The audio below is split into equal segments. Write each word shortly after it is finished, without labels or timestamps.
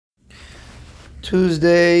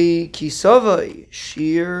Tuesday, Kisavai,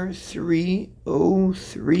 Shiur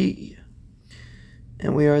 303.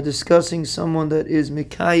 And we are discussing someone that is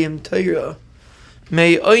Mikayim Torah,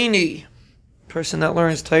 Me'oini, person that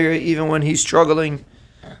learns Torah even when he's struggling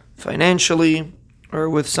financially or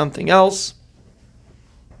with something else.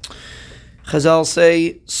 Chazal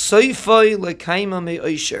say, Soifai lekaima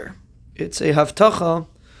me'oisher. It's a haftacha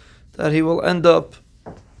that he will end up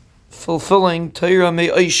fulfilling Torah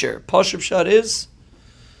me'oisher. Pashup Shad is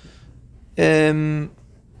that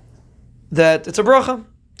it's a bracha,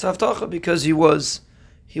 it's a haftacha, because he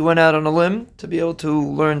went out on a limb to be able to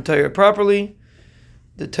learn Torah properly.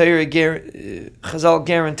 The Torah Chazal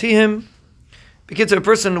guarantee him. Because if a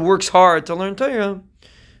person works hard to learn Torah,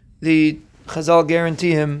 the Chazal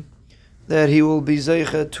guarantee him that he will be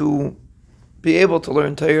zeicha to be able to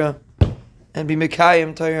learn Torah and be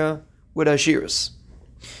Mekayim Torah with Ashiras.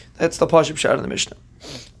 That's the Pashup Shad in the Mishnah.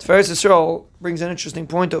 Perek Yisrael brings an interesting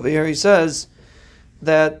point over here. He says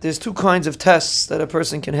that there's two kinds of tests that a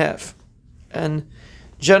person can have. And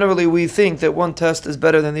generally we think that one test is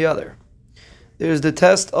better than the other. There's the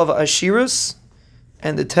test of Ashiras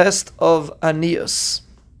and the test of Anias.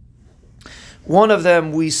 One of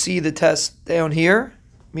them we see the test down here,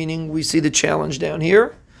 meaning we see the challenge down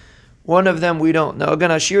here. One of them we don't. Now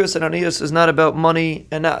again, Ashiras and Anias is not about money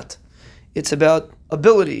and not. It's about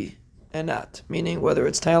ability and not, meaning whether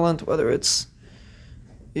it's talent, whether it's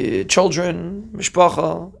children,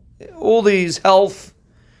 mishpacha, all these health.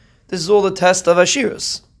 This is all the test of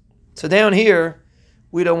Ashiras. So down here,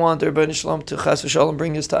 we don't want the Rebbeinu Shalom to chas v'shalom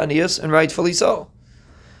bring us to Anias, and rightfully so.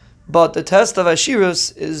 But the test of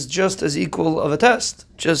Ashiras is just as equal of a test.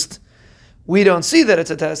 Just we don't see that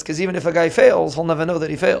it's a test, because even if a guy fails, he'll never know that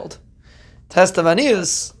he failed. Test of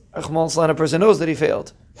Anias, a person knows that he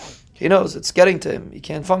failed. He knows it's getting to him. He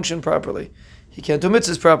can't function properly. He can't do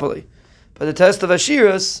mitzvahs properly. But the test of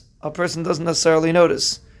Ashiras, a person doesn't necessarily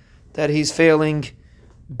notice that he's failing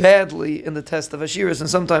badly in the test of Ashiras, and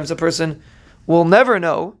sometimes a person will never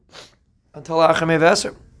know until Achar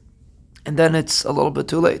Mevaser, and then it's a little bit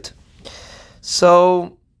too late.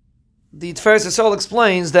 So the Perek Yisrael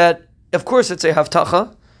explains that, of course, it's a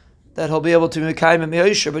haftacha that he'll be able to Mekayim and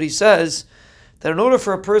Me'oisher, but he says that in order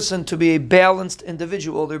for a person to be a balanced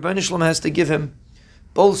individual, the Rebbeinu Shalom has to give him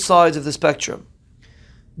both sides of the spectrum.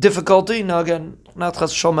 Difficulty, now again, not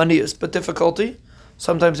chas v'shalom Anias, but difficulty.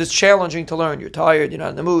 Sometimes it's challenging to learn. You're tired, you're not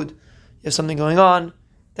in the mood, you have something going on.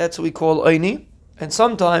 That's what we call oini. And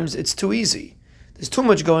sometimes it's too easy. There's too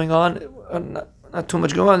much going on, not too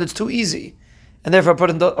much going on, it's too easy. And therefore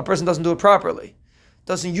a person doesn't do it properly.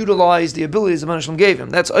 Doesn't utilize the abilities the Rebbeinu Shalom gave him.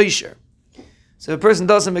 That's oisher. So a person's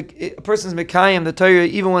mekayim the Torah,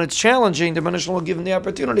 even when it's challenging, the Rebbeinu Shalom will give him the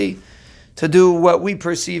opportunity to do what we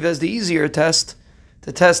perceive as the easier test,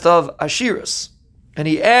 the test of Ashiras. And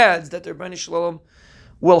he adds that the Rebbeinu Shalom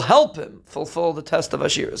will help him fulfill the test of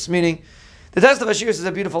Ashiras. Meaning, the test of Ashiras is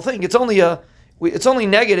a beautiful thing. It's only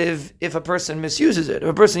negative if a person misuses it. If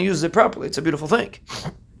a person uses it properly, it's a beautiful thing.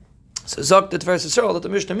 So Zok the Perek Yisrael that the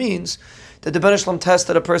Mishnah means that the Rebbeinu Shalom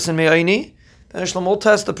tested a person me'ayni. The Rebbeinu Shalom will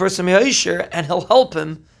test the person me'ayisher, and he'll help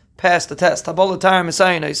him pass the test. Habal l'tayr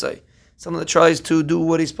Messiah, I say. Someone that tries to do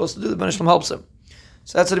what he's supposed to do, the Rebbeinu Shalom helps him.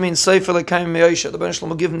 So that's what it means. Sefer l'kayim me'ayisher. The Rebbeinu Shalom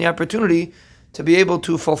will give him the opportunity to be able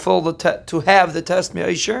to fulfill to have the test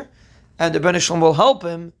me'ayisher, and the Rebbeinu Shalom will help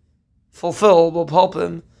him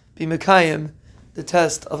be Mekayim, the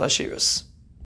test of Ashiras.